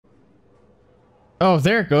Oh,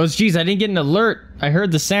 there it goes. Jeez, I didn't get an alert. I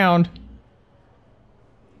heard the sound.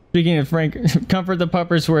 Speaking of Frank, comfort the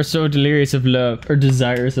puppers who are so delirious of love, or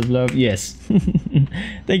desirous of love. Yes.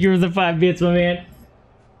 Thank you for the 5 bits, my man.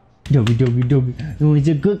 Doggy, doggy, doggy. Who wants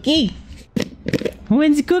a cookie? Who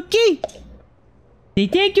wants a cookie? Say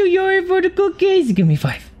thank you, Yori, for the cookies. Give me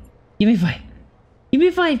 5. Give me 5. Give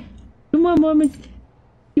me 5. Come on, mama.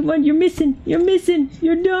 Come on, you're missing. You're missing.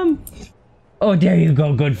 You're dumb. Oh, there you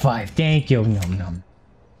go. Good 5. Thank you. Nom nom.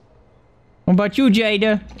 What about you,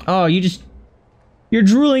 Jada? Oh, you're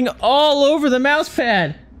drooling all over the mouse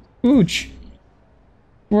pad. Ooch.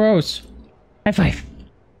 Gross. High 5.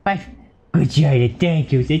 5. Good, Jada.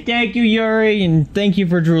 Thank you. Say thank you, Yuri, and thank you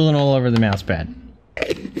for drooling all over the mouse pad.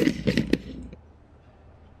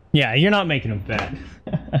 Yeah, you're not making them fat.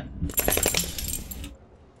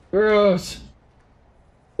 Gross.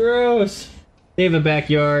 Gross. They have a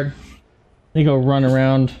backyard. They go run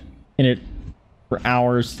around in it for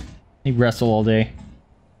hours. They wrestle all day.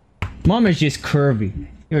 Mom is just curvy.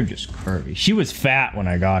 You're just curvy. She was fat when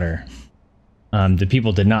I got her. The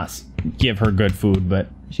people did not give her good food, but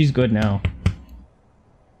she's good now.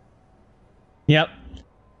 Yep.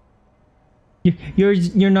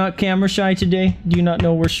 You're not camera shy today? Do you not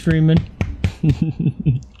know we're streaming?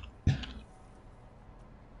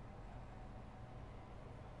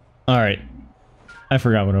 Alright. I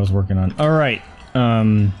forgot what I was working on. Alright.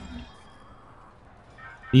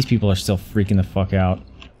 These people are still freaking the fuck out.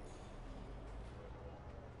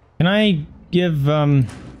 Can I give,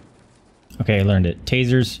 okay, I learned it.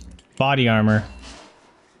 Tasers, body armor,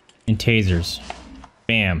 and tasers.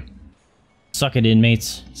 Bam. Suck it,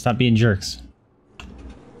 inmates. Stop being jerks.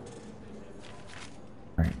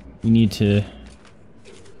 Alright, we need to...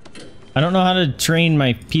 I don't know how to train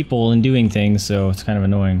my people in doing things, so it's kind of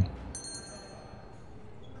annoying.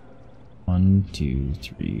 1, 2,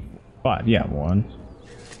 3, 4, 5. Yeah, 1,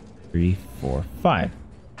 3, 4, 5.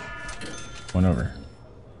 1 over.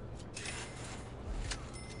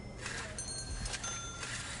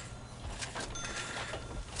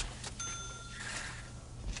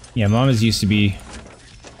 Yeah, Mama's used to be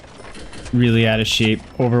really out of shape,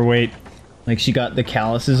 overweight. Like, she got the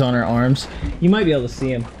calluses on her arms. You might be able to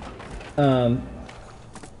see them.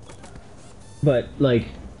 But, like,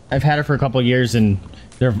 I've had her for a couple of years and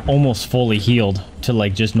they're almost fully healed to,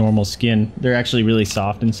 like, just normal skin. They're actually really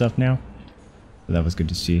soft and stuff now. So that was good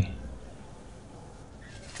to see.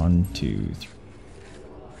 1, 2, 3.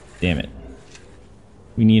 Damn it.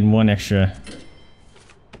 We need 1 extra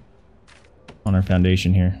on our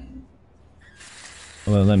foundation here.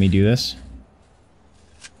 Will it let me do this?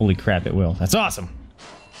 Holy crap, it will. That's awesome!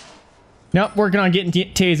 Nope, working on getting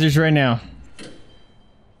tasers right now.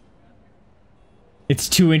 It's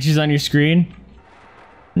 2 inches on your screen?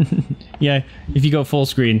 Yeah, if you go full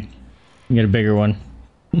screen, you get a bigger one.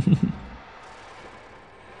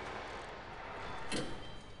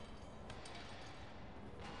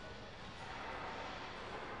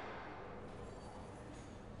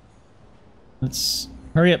 Let's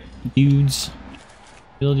hurry up, dudes.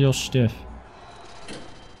 Build your stuff.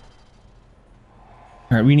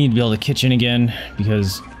 Alright, we need to build a kitchen again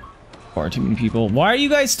because far too many people. Why are you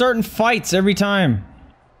guys starting fights every time?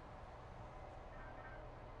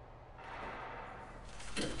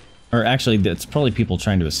 Or actually, that's probably people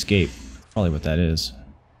trying to escape. Probably what that is.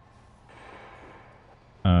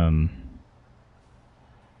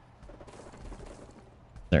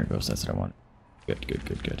 There it goes. That's what I want. Good, good,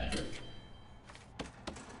 good, good.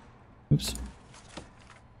 Oops.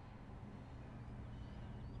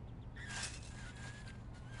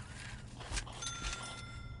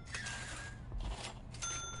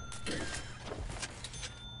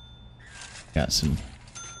 Got some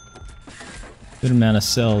good amount of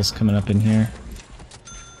cells coming up in here.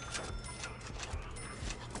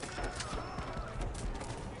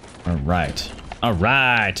 Alright.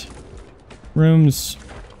 Alright! Rooms.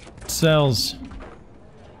 Cells.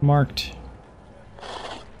 Marked.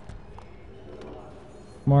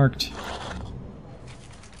 Marked.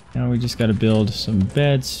 Now we just gotta build some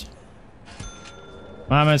beds.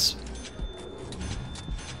 Mamas!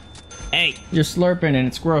 Hey! You're slurping and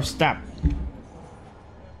it's gross. Stop!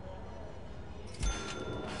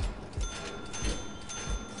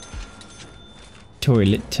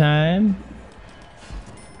 Toilet time.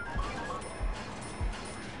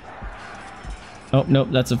 Oh, nope,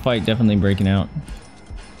 that's a fight definitely breaking out.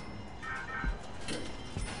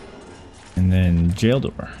 And then jail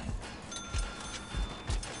door.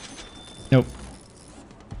 Nope.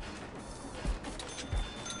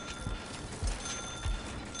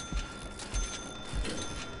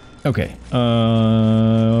 Okay.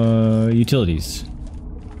 Utilities.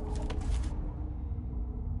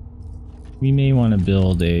 We may want to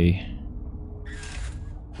build a...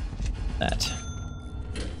 that.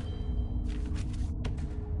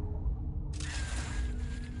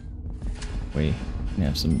 We can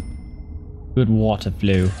have some good water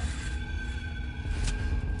flow.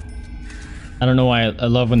 I don't know why I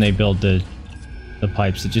love when they build the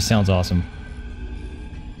pipes. It just sounds awesome.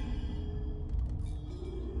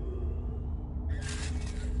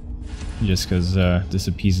 Just because this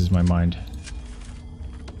appeases my mind.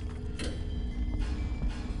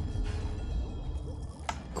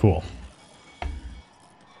 Cool.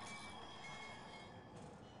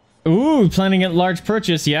 Ooh, planning a large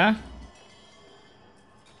purchase, yeah?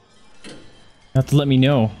 You have to let me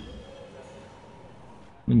know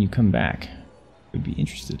when you come back. Would be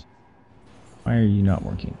interested. Why are you not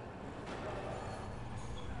working?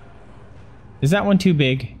 Is that one too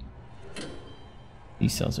big?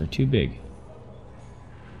 These cells are too big.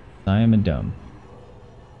 I am a dumb.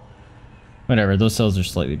 Whatever, those cells are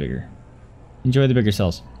slightly bigger. Enjoy the bigger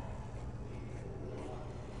cells.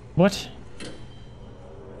 What?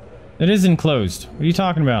 It is enclosed. What are you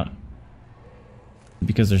talking about?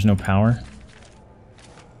 Because there's no power?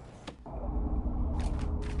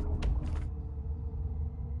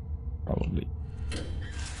 Probably.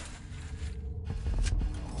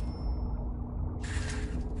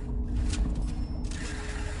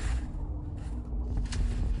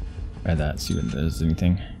 Try that, see if it does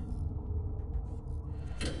anything.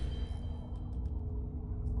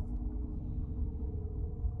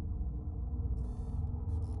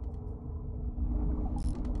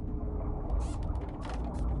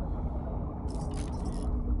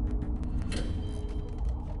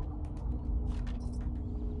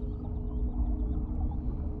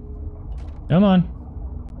 Come on.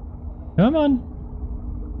 Come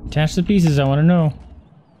on. Attach the pieces, I want to know.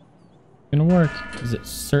 It's gonna work, because it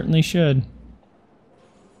certainly should.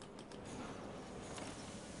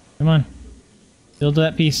 Come on. Build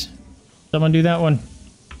that piece. Someone do that one.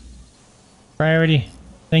 Priority.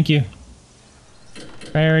 Thank you.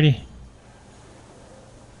 Priority.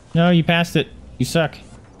 No, you passed it. You suck.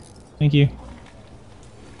 Thank you.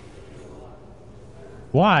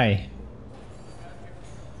 Why?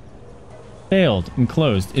 Failed and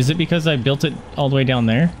closed. Is it because I built it all the way down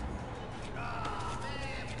there?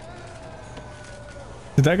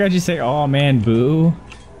 Did that guy just say, "Oh man, boo"?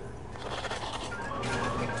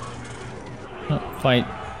 Oh, fight.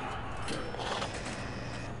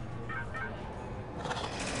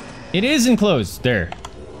 It is enclosed. There.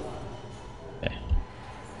 Okay.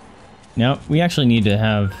 Now, we actually need to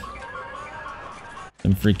have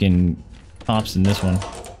some freaking hops in this one.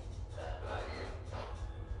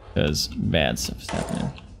 Because bad stuff is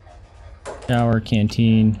happening. Shower,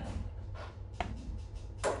 canteen.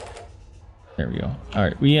 There we go.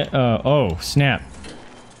 Alright, we, oh, snap.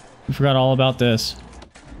 We forgot all about this.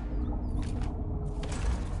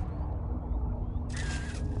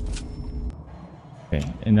 Okay,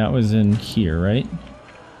 and that was in here, right?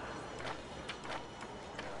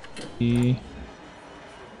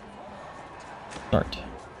 Start.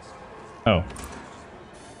 Oh.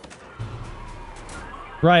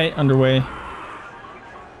 Right, underway.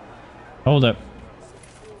 Hold up.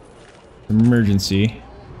 Emergency.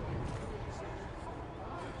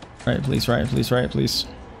 Right, please, right, please, right, please.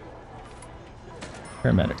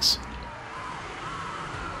 Paramedics.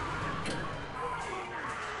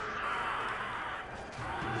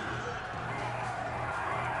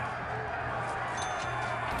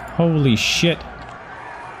 Holy shit.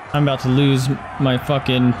 I'm about to lose my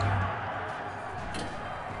fucking...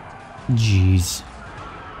 Jeez.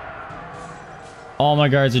 All my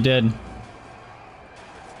guards are dead.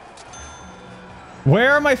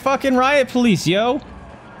 Where are my fucking riot police, yo?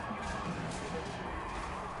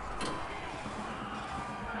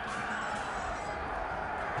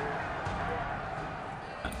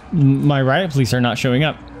 My riot police are not showing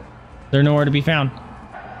up. They're nowhere to be found.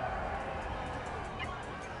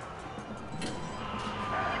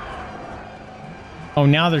 Oh,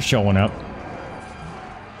 now they're showing up.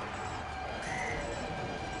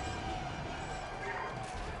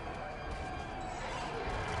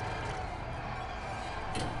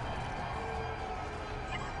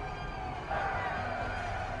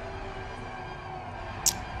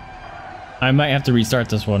 I might have to restart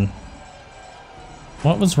this one.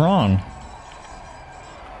 What was wrong?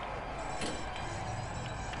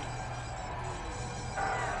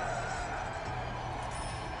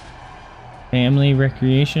 Family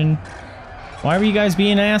recreation? Why were you guys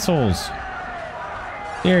being assholes?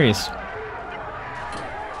 Serious.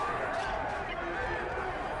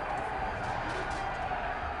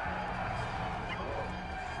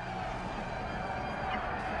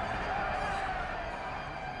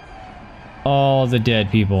 all the dead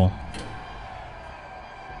people.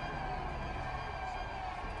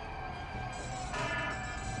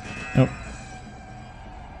 Oh.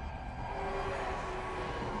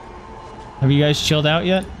 Have you guys chilled out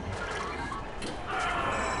yet?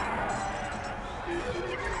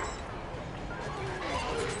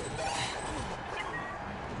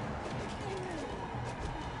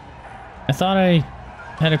 I thought I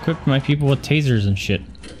had equipped my people with tasers and shit.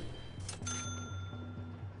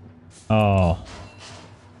 Oh.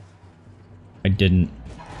 I didn't.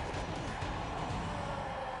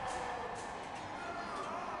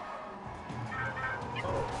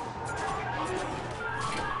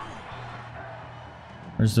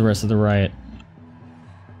 Where's the rest of the riot?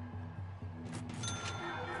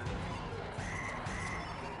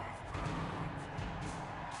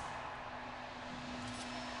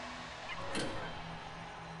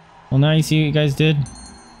 Well, now you see what you guys did?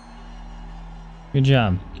 Good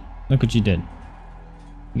job. Look what you did.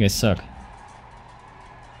 You guys suck.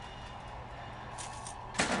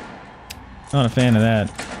 Not a fan of that.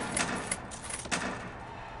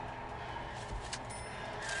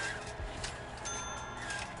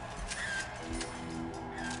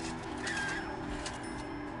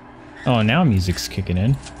 Oh, now music's kicking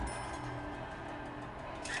in.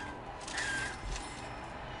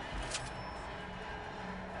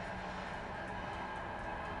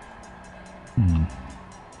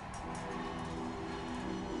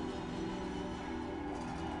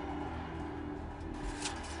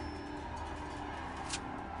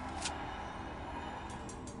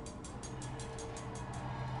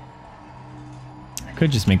 I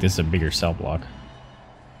could just make this a bigger cell block.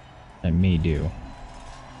 I may do.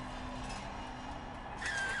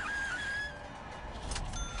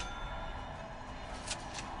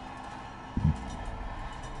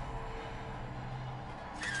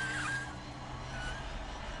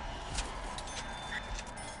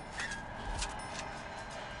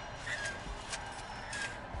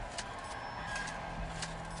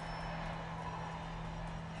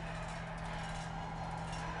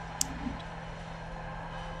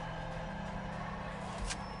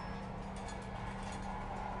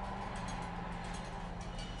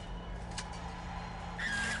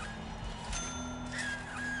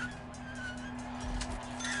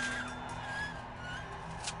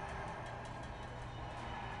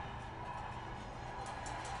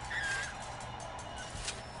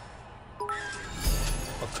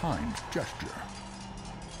 Kind gesture.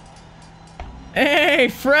 Hey,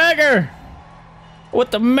 Fragger! With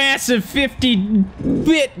the massive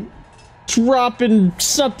 50-bit dropping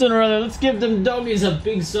something or other. Let's give them doggies a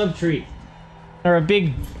big sub treat. Or a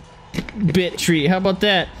big bit treat. How about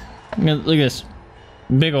that? Look at this.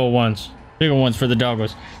 Big old ones. Big old ones for the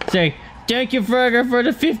doggos. Say, thank you, Fragger, for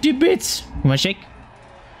the 50 bits. You want a shake?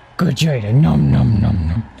 Good job. Nom nom nom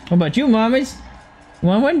nom. How about you, mamas?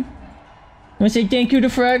 Want one? Want to say thank you to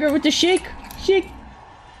Fragger with the shake? Shake.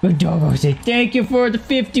 Good doggo. Say thank you for the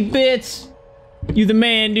 50 bits. You the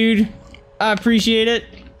man, dude. I appreciate it.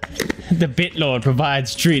 The Bit Lord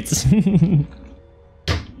provides treats.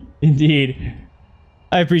 Indeed.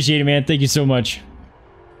 I appreciate it, man. Thank you so much.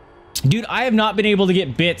 Dude, I have not been able to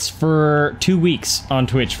get bits for 2 weeks on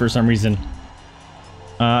Twitch for some reason.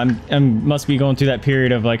 I must be going through that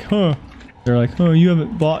period of like, huh. They're like, oh, you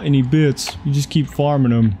haven't bought any bits. You just keep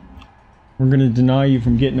farming them. We're gonna deny you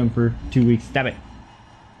from getting them for 2 weeks. Stop it.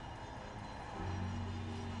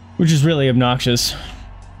 Which is really obnoxious.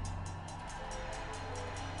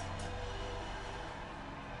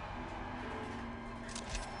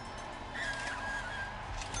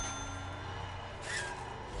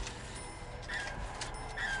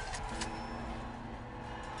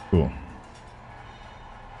 Cool.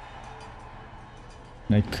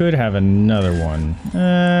 I could have another one.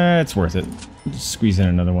 It's worth it. Just squeeze in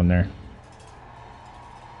another one there.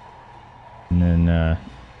 And then, I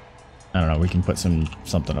don't know, we can put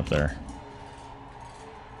something up there.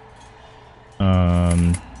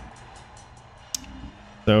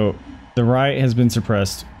 So, the riot has been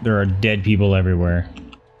suppressed. There are dead people everywhere.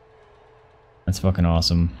 That's fucking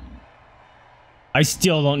awesome. I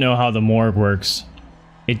still don't know how the morgue works.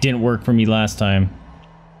 It didn't work for me last time.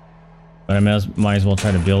 But I might as well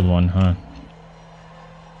try to build one, huh?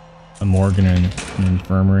 A morgue and an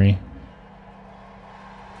infirmary.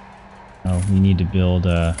 Oh, we need to build,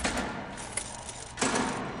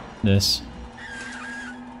 this.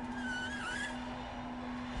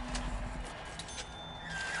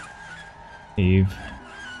 Save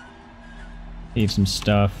some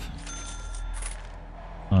stuff.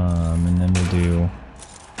 And then we'll do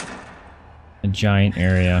a giant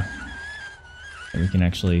area that we can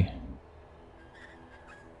actually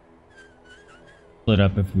split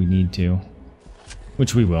up if we need to.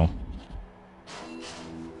 Which we will.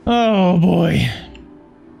 Oh boy.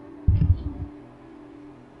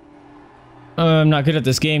 I'm not good at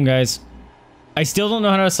this game, guys. I still don't know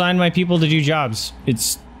how to assign my people to do jobs.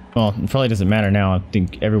 It's... well, it probably doesn't matter now. I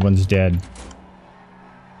think everyone's dead.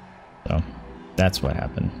 So, that's what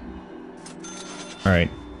happened. Alright.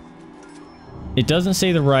 It doesn't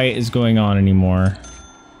say the riot is going on anymore.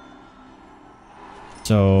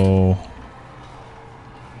 So...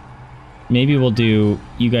 maybe we'll do...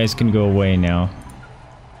 you guys can go away now.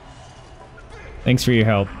 Thanks for your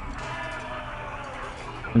help.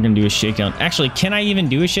 We're gonna do a shakedown. Actually, can I even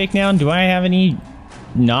do a shakedown? Do I have any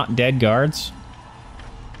not dead guards?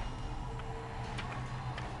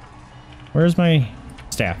 Where's my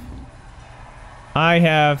staff? I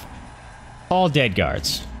have all dead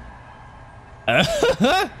guards.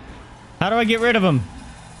 How do I get rid of them?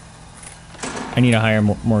 I need to hire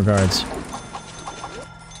more guards.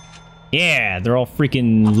 Yeah, they're all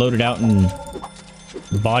freaking loaded out in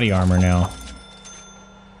body armor now.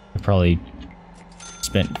 I probably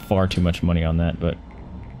spent far too much money on that, but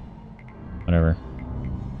whatever.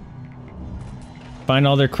 Find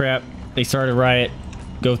all their crap. They start a riot.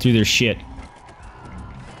 Go through their shit.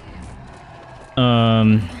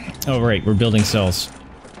 Oh right, we're building cells.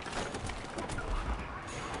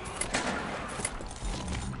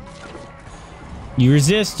 You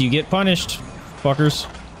resist, you get punished, fuckers.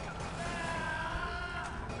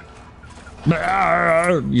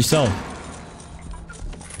 Yourself.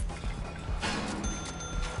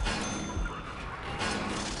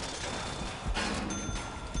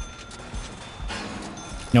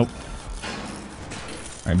 Nope.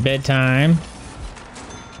 Alright, bedtime.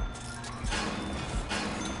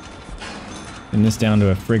 Bring this down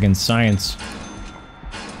to a friggin' science.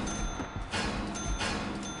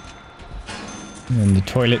 And the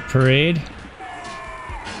toilet parade.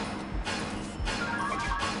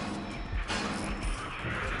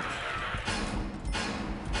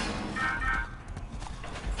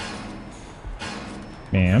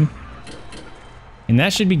 Bam. And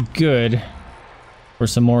that should be good for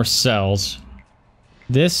some more cells.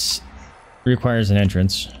 This requires an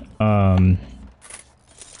entrance.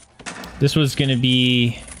 This was gonna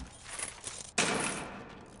be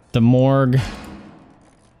the morgue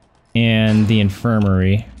and the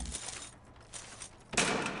infirmary.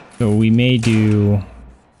 So we may do...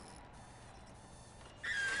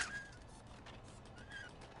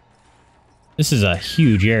 this is a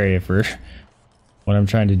huge area for what I'm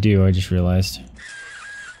trying to do, I just realized.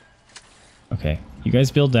 Okay, you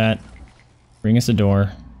guys build that. Bring us a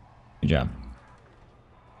door. Good job.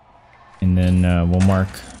 And then we'll mark...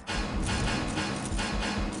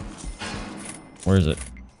 where is it?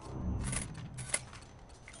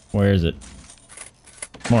 Where is it?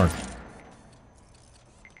 Mark.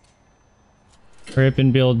 Hurry up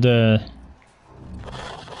and build the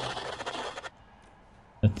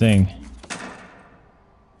thing.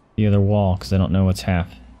 The other wall, because I don't know what's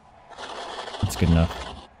half. That's good enough.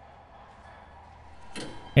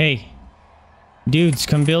 Hey! Dudes,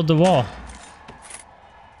 come build the wall.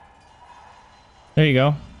 There you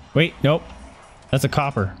go. Wait, nope. That's a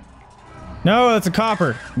copper. No, that's a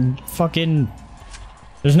copper! Fucking...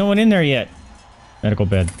 there's no one in there yet. Medical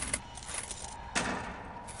bed.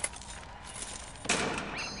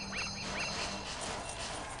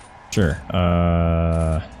 Sure.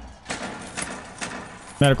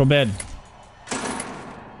 Medical bed.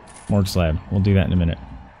 Morgue slab. We'll do that in a minute.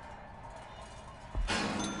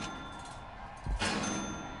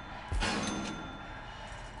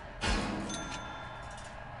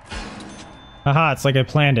 Haha, it's like I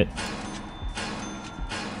planned it.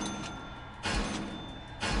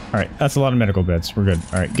 Alright, that's a lot of medical beds. We're good.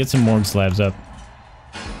 Alright, get some morgue slabs up.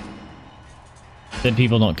 Dead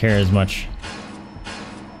people don't care as much.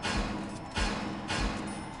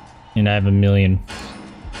 And I have a million.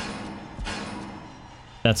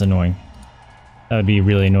 That's annoying. That would be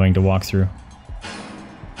really annoying to walk through.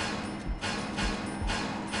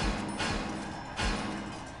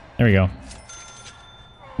 There we go.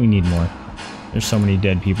 We need more. There's so many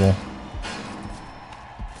dead people.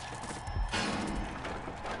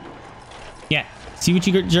 Yeah, see what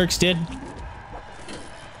you jerks did?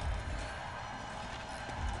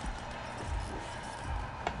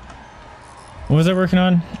 What was I working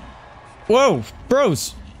on? Whoa,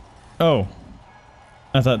 bros! Oh.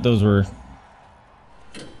 I thought those were...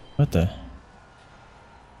 what the?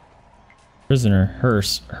 Prisoner,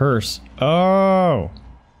 hearse. Oh!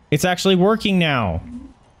 It's actually working now!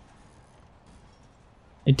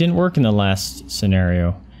 It didn't work in the last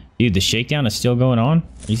scenario. Dude, the shakedown is still going on?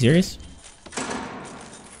 Are you serious?